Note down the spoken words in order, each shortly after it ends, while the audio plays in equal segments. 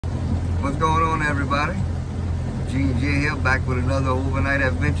What's going on, everybody? G&J here, back with another overnight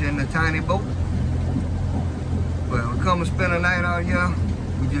adventure in the tiny boat. Well, we come and spend a night out here.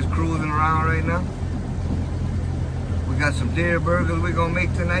 We just cruising around right now. We got some deer burgers we're gonna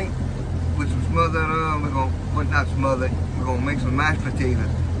make tonight with some smothered, we're gonna make some mashed potatoes.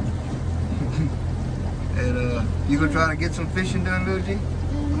 And you gonna try to get some fishing done, little G?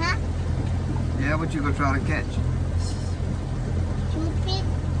 Yeah, what you gonna try to catch? Shoepig,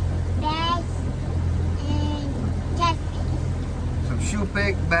 bass, and catfish. Some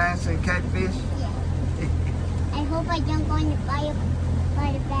shoepig, bass, and catfish? Yeah. I hope I don't go in the fire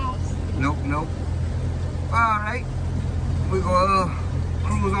by the bass. Nope. Alright. We're gonna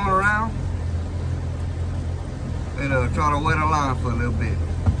cruise on around and try to wet a line for a little bit.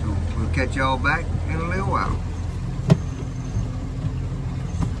 So we'll catch y'all back in a little while.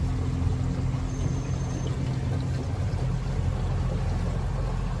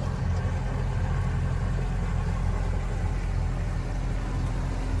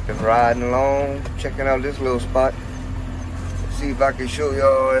 Just riding along, checking out this little spot. See if I can show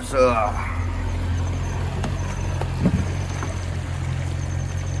y'all. It's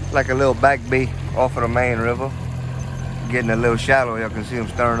like a little back bay off of the main river. Getting a little shallow. Y'all can see them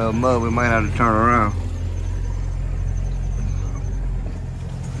stirring up mud. We might have to turn around.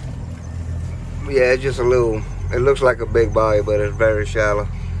 Yeah, it's just a little, it looks like a big bayou, but it's very shallow.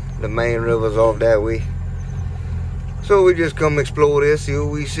 The main river's off that way. So we just come explore this, see what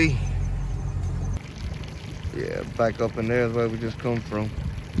we see. Yeah, back up in there is where we just come from.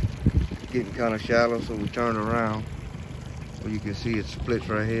 Getting kind of shallow, so we turn around. Well, you can see it splits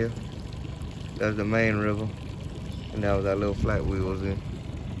right here. That's the main river. And that was that little flat we was in.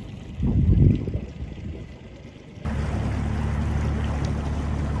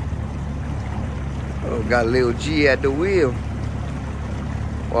 Oh, got little G at the wheel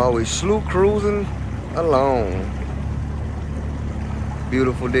while we slow cruising along.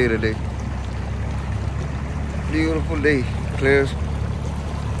 Beautiful day today. Beautiful day. Clear,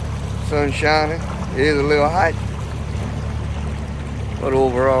 sun shining. It is a little hot, but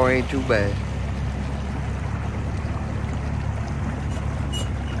overall ain't too bad.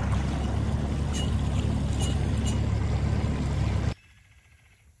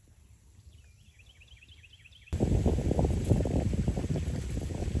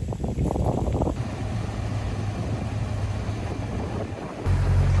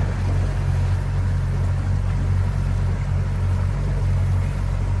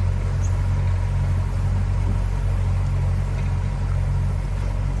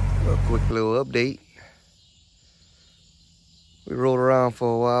 Quick little update. We rode around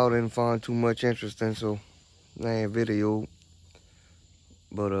for a while, didn't find too much interesting, so I ain't videoed.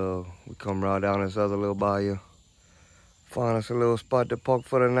 But we come right down this other little bayou. Find us a little spot to park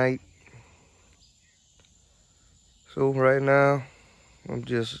for the night. So right now, I'm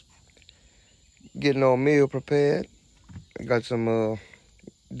just getting our meal prepared. I got some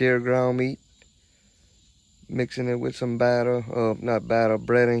deer ground meat. Mixing it with some batter, not batter,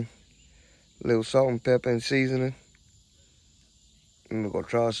 breading. A little salt and pepper and seasoning. And we're gonna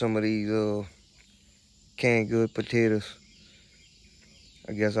try some of these canned good potatoes.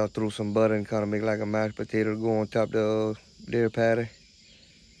 I guess I'll throw some butter and kind of make like a mashed potato to go on top of the deer patty.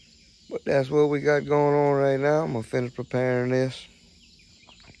 But that's what we got going on right now. I'm gonna finish preparing this,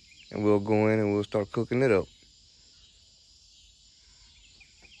 and we'll go in and we'll start cooking it up.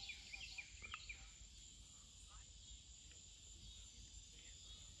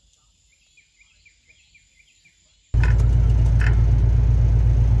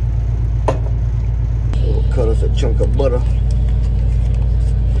 Cut us a chunk of butter.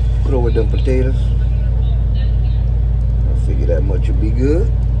 Put over them potatoes. I figure that much would be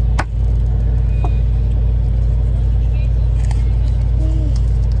good.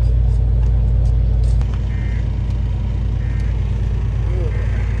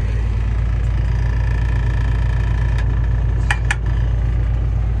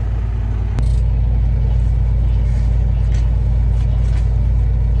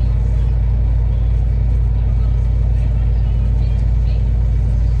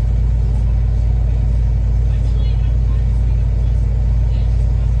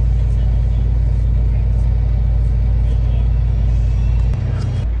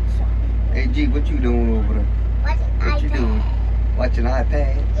 What you doing over there? What you doing? Watching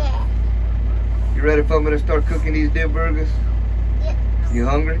iPad? Yeah. You ready for me to start cooking these deer burgers? Yeah. You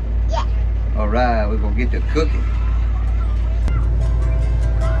hungry? Yeah. All right, we're gonna get to cooking.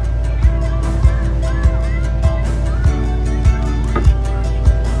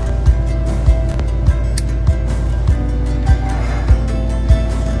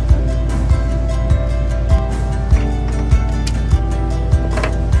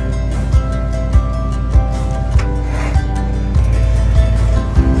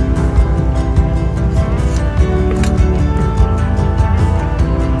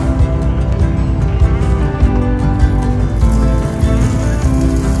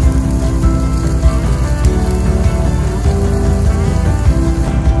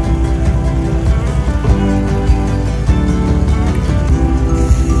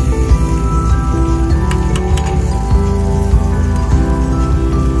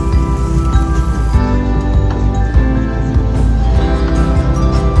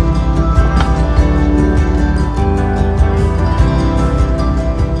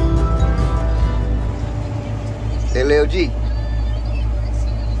 G,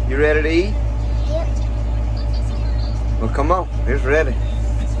 you ready to eat? Yep. Well, come on, it's ready.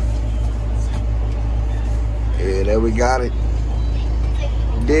 Yeah, there we got it.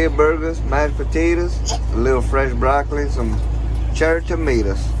 Deer burgers, mashed potatoes, a little fresh broccoli, some cherry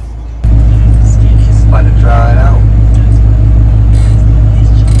tomatoes. About to try it out.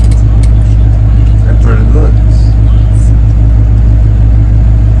 That's pretty good.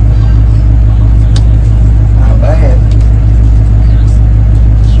 Not bad.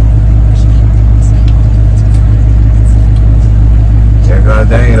 Yeah, God,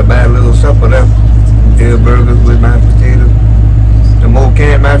 that ain't a bad little supper there. Deer burgers with mashed potatoes. The more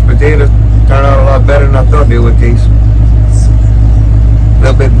canned mashed potatoes turn out a lot better than I thought they would taste. A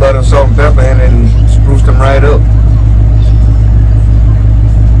little bit of butter, salt, and pepper, and then spruce them right up.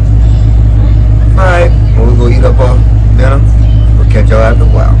 Alright, we'll go eat up our dinner. We'll catch y'all after a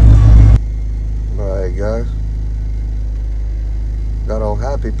while. Alright, guys. Got all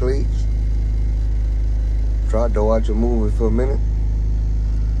happy, please. Tried to watch a movie for a minute.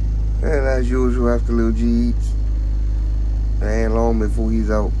 And as usual, after Lil G eats, it ain't long before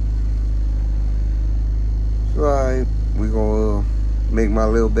he's out. So alright, we gonna make my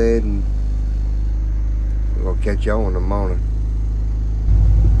little bed and we're gonna catch y'all in the morning.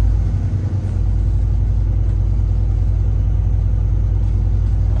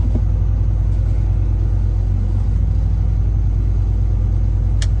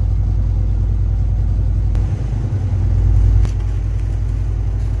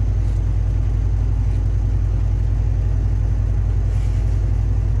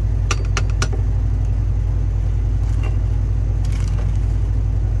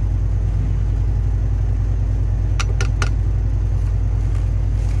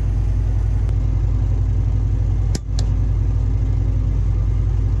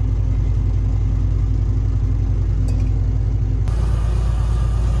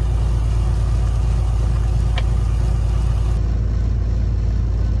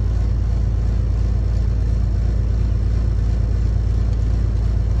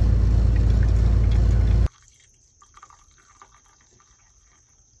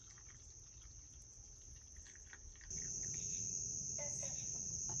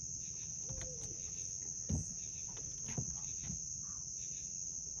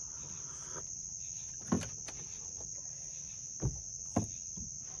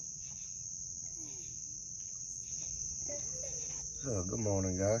 So, good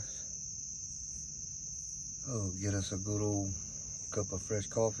morning, guys. Oh, get us a good old cup of fresh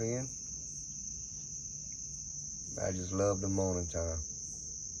coffee in. I just love the morning time.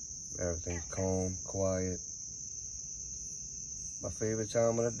 Everything's calm, quiet. My favorite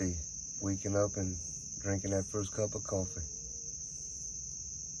time of the day. Waking up and drinking that first cup of coffee.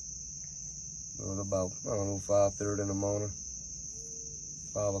 It was about, I don't know, 5:30 in the morning.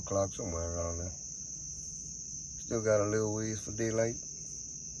 5 o'clock, somewhere around there. Still got a little ways for daylight.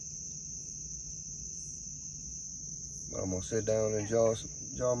 But I'm gonna sit down and enjoy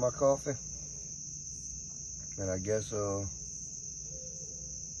my coffee. And I guess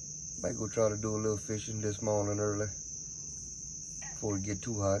might go try to do a little fishing this morning early before it get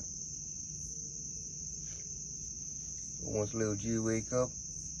too hot. Once little G wake up,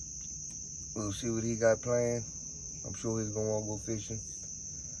 we'll see what he got planned. I'm sure he's gonna want to go fishing.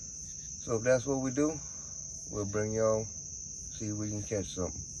 So if that's what we do, we'll bring y'all, see if we can catch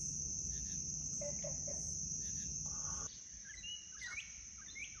something.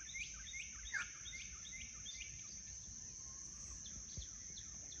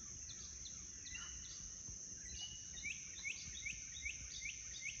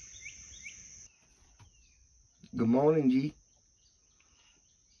 Good morning, G.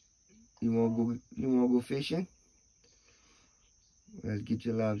 You wanna go fishing? Let's get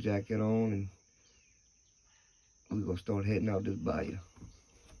your life jacket on and we're gonna start heading out this bayou.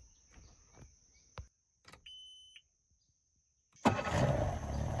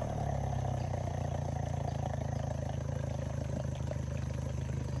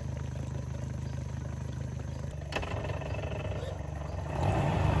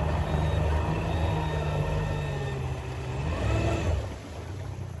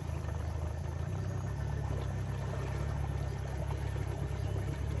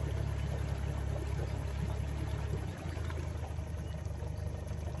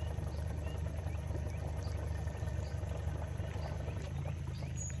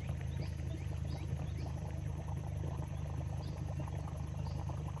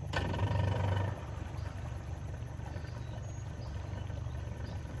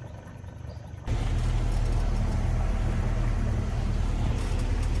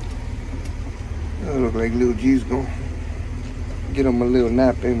 Look like little G's gonna Get them a little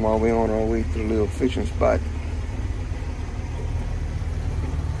nap in while we're on our way to the little fishing spot.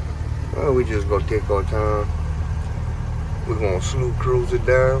 Well, we just gonna take our time. We're gonna slow cruise it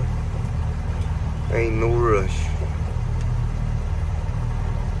down. Ain't no rush.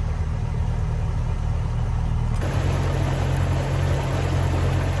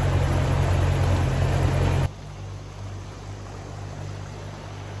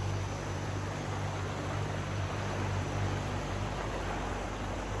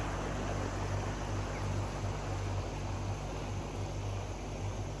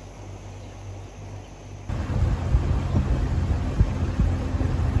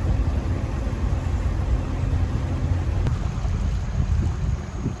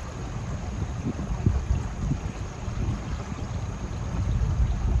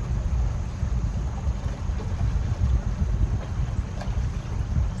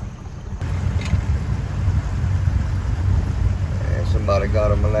 Somebody got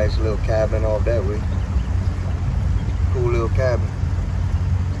them a nice little cabin off that way. Cool little cabin.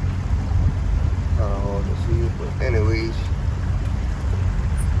 Kinda hard to see it, but anyways,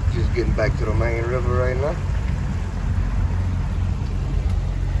 just getting back to the main river right now.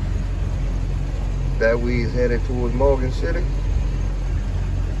 That way is headed towards Morgan City.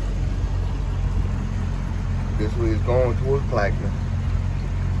 This way is going towards Plaquemine.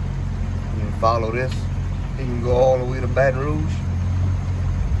 You can follow this. You can go all the way to Baton Rouge,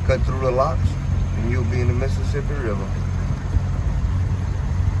 cut through the locks, and you'll be in the Mississippi River.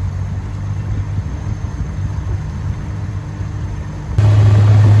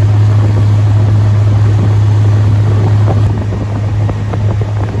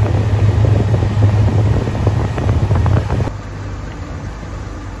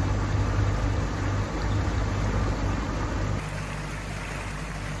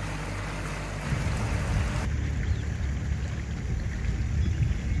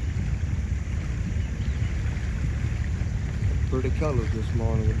 Pretty colors this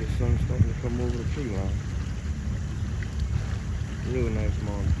morning with the sun starting to come over the tree line. Real nice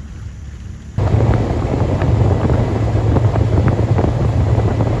morning.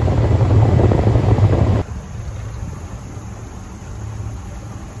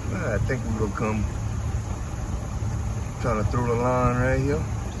 I think we're gonna come try to throw the line right here.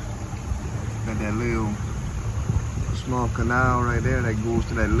 Got that little small canal right there that goes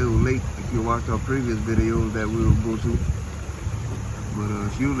to that little lake. If you watched our previous videos that we'll go to. But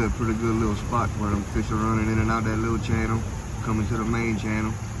it's usually a pretty good little spot where them fish are running in and out that little channel, coming to the main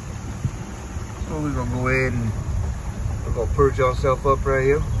channel. So we're gonna go ahead and we're gonna perch ourselves up right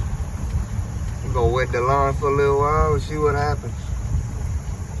here. We're gonna wet the line for a little while and see what happens.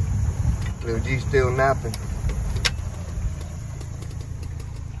 Little G still napping.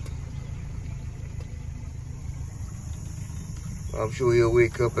 I'm sure he'll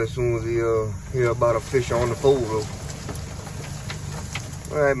wake up as soon as he hear about a fish on the pole rope.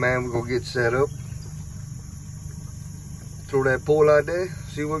 All right, man, we're gonna get set up. Throw that pole out there,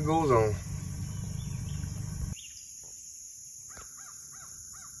 see what goes on.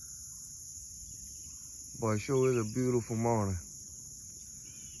 Boy, it sure is a beautiful morning.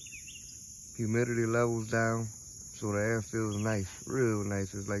 Humidity levels down, so the air feels nice, real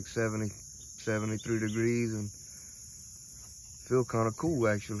nice. It's like 70, 73 degrees and feel kind of cool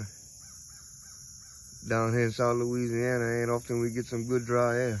actually. Down here in South Louisiana, ain't often we get some good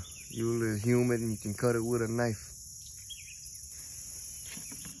dry air. Usually it's humid and you can cut it with a knife.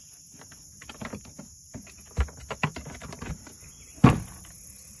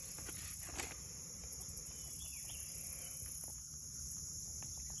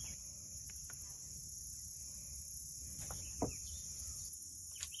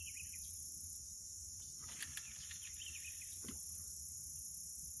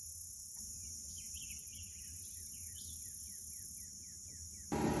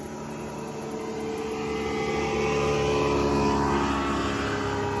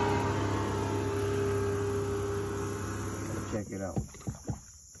 Check it out.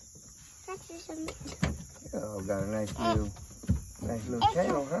 Oh, got a nice little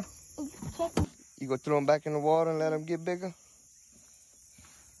channel, huh? You gonna throw them back in the water and let them get bigger?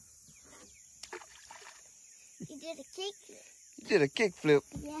 You did a kickflip. You did a kickflip.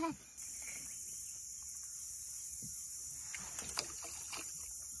 Yeah.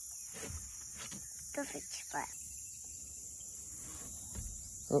 Perfect spot.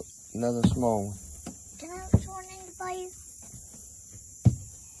 Oh, another small one. Can I have one in the bayou?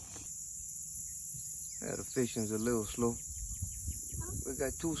 Yeah, the fishing's a little slow. We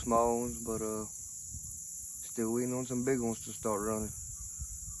got two small ones, but still waiting on some big ones to start running.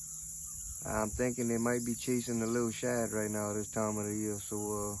 I'm thinking they might be chasing the little shad right now this time of the year,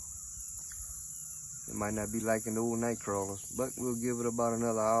 so it might not be liking the old night crawlers, but we'll give it about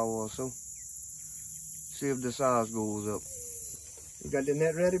another hour or so. See if the size goes up. You got the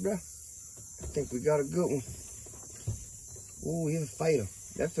net ready, bro? I think we got a good one. Ooh, he's a fighter.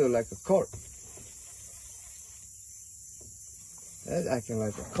 That feels like a carp. That's acting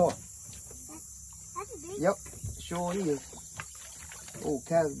like a carp. That's a big. Yep, sure is. Old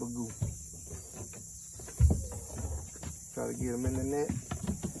Casbagoo. Try to get him in the net.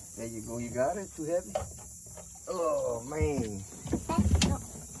 There you go, you got it? Too heavy? Oh, man.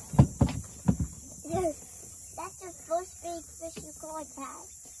 That's the first big fish you caught, Dad.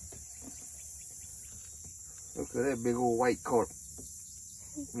 Look at that big old white carp.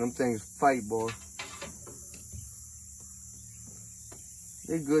 Them things fight, boy.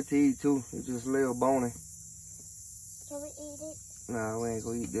 They're good to eat, too. It's just a little bony. Can we eat it? Nah, we ain't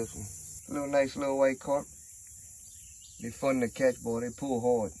gonna eat this one. Little nice little white carp. They're fun to catch, boy. They pull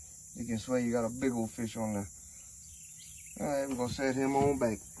hard. You can swear you got a big old fish on there. All right, we're gonna set him on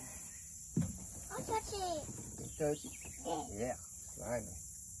back. I'll touch it. Touch it? Yeah, I know.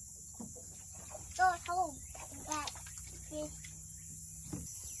 Go hold that fish.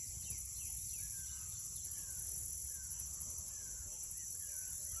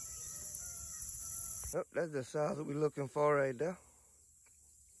 Yep, that's the size that we're looking for right there.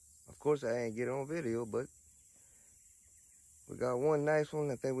 Of course, I ain't get it on video, but we got one nice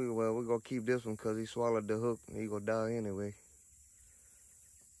one. I think we're gonna keep this one because he swallowed the hook and he gonna die anyway.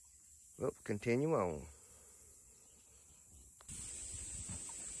 Well, continue on.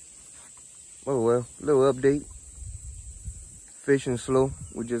 Oh well, little update. Fishing slow.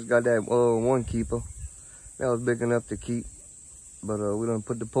 We just got that one keeper. That was big enough to keep. But we done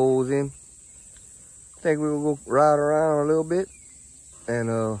put the poles in. I think we will go ride around a little bit. And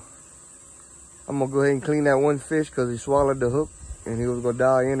I'm gonna go ahead and clean that one fish because he swallowed the hook and he was gonna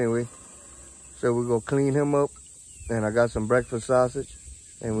die anyway. So we're gonna clean him up. And I got some breakfast sausage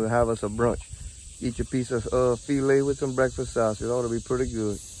and we'll have us a brunch. Eat a piece of filet with some breakfast sausage. It ought to be pretty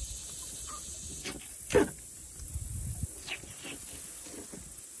good.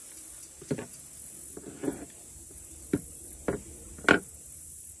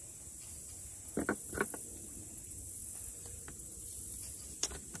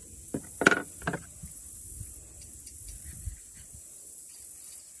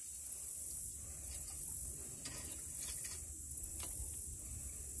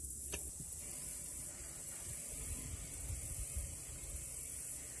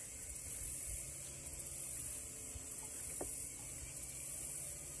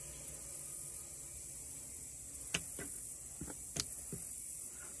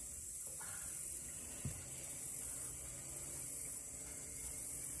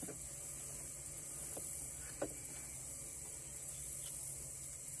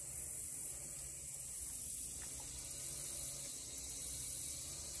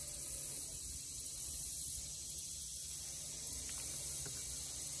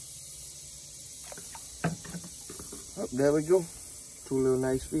 Oh, there we go. Two little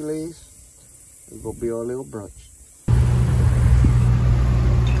nice fillets. It's gonna be our little brunch.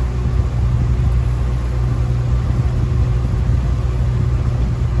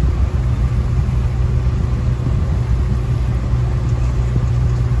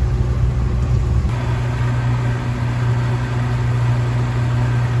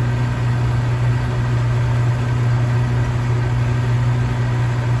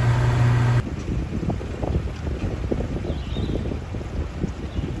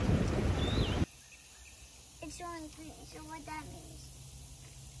 So what that means?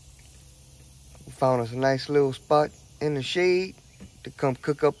 We found us a nice little spot in the shade to come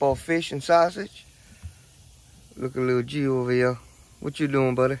cook up our fish and sausage. Look at little G over here. What you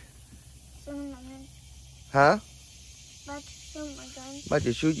doing, buddy? Shooting my gun. Huh? About to shoot my gun. About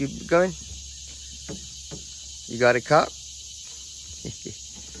to shoot your gun? You got it cocked?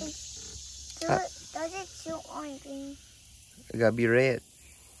 Does it shoot on green? It gotta be red.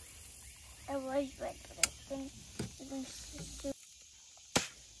 It was red, but I think you can shoot.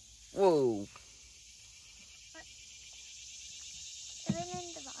 Whoa. Is it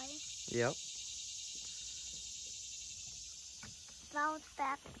in the bottom? Yep. Bounce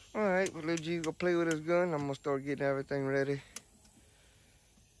back. Alright, well, little G go play with his gun. I'm gonna start getting everything ready.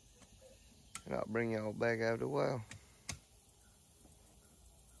 And I'll bring y'all back after a while.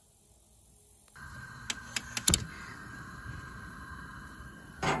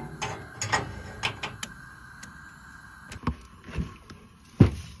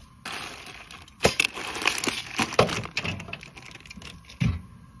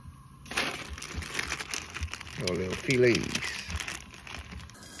 Our little fillets.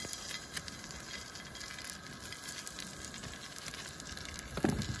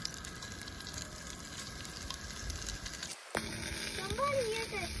 Somebody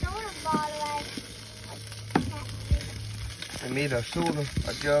used a soda bottle as a catfish. They made a soda,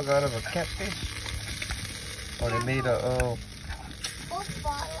 a jug out of a catfish. Or they made a Soda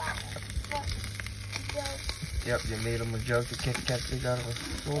bottle as a jug. Yep, they made them a jug to catch catfish out of a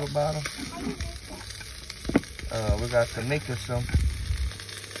soda bottle. How do you make that? We got to make us some.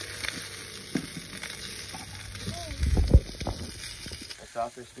 The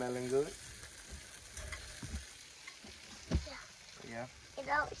sausage smelling good? Yeah. It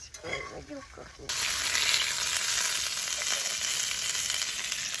always good when you cook it.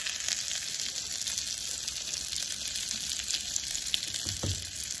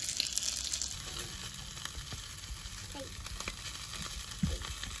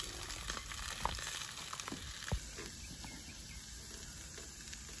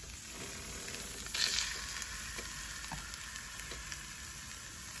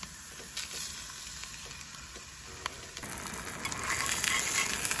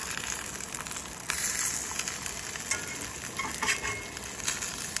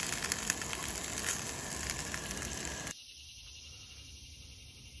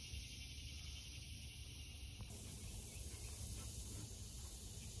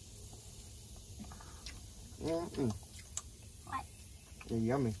 What? They're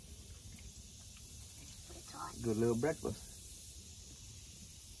yummy. It's hot. Good little breakfast.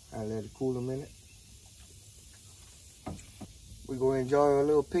 I let it cool a minute. We're going to enjoy our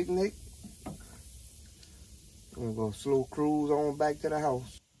little picnic. We're going to slow cruise on back to the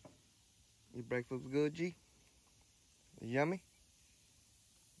house. Your breakfast good, G? Yummy?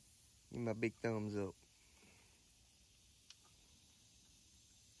 Give me a big thumbs up.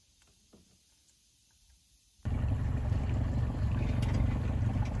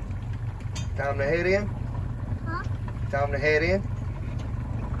 Time to head in? Huh? Time to head in?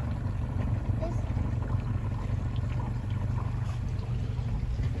 This.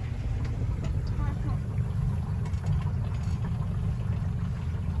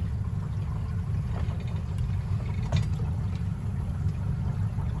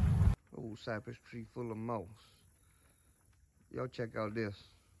 Old cypress tree full of moss. Y'all check out this.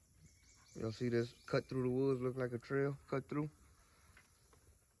 Y'all see this cut through the woods, look like a trail cut through?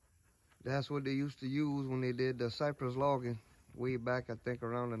 That's what they used to use when they did the cypress logging way back, I think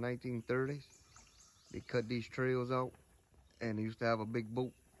around the 1930s. They cut these trails out and they used to have a big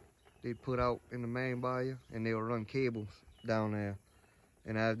boat they'd put out in the main bayou and they would run cables down there.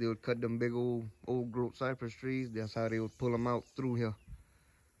 And as they would cut them big old growth cypress trees, that's how they would pull them out through here.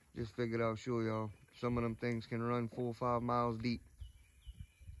 Just figured I'll show y'all. Some of them things can run 4 or 5 miles deep.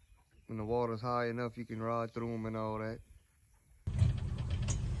 When the water's high enough, you can ride through them and all that.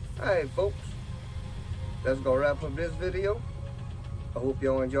 Alright folks, that's gonna wrap up this video. I hope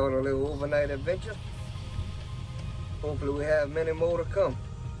y'all enjoyed our little overnight adventure. Hopefully we have many more to come.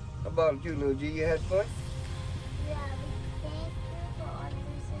 How about you, little G? You had fun? Yeah, we thank you for all the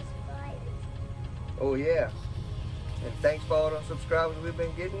subscribers. Oh yeah. And thanks for all the subscribers we've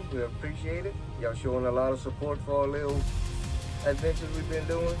been getting. We appreciate it. Y'all showing a lot of support for our little adventures we've been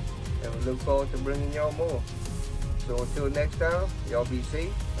doing. And we look forward to bringing y'all more. So until next time, y'all be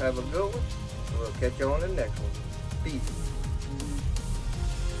safe, have a good one, and we'll catch you on the next one. Peace.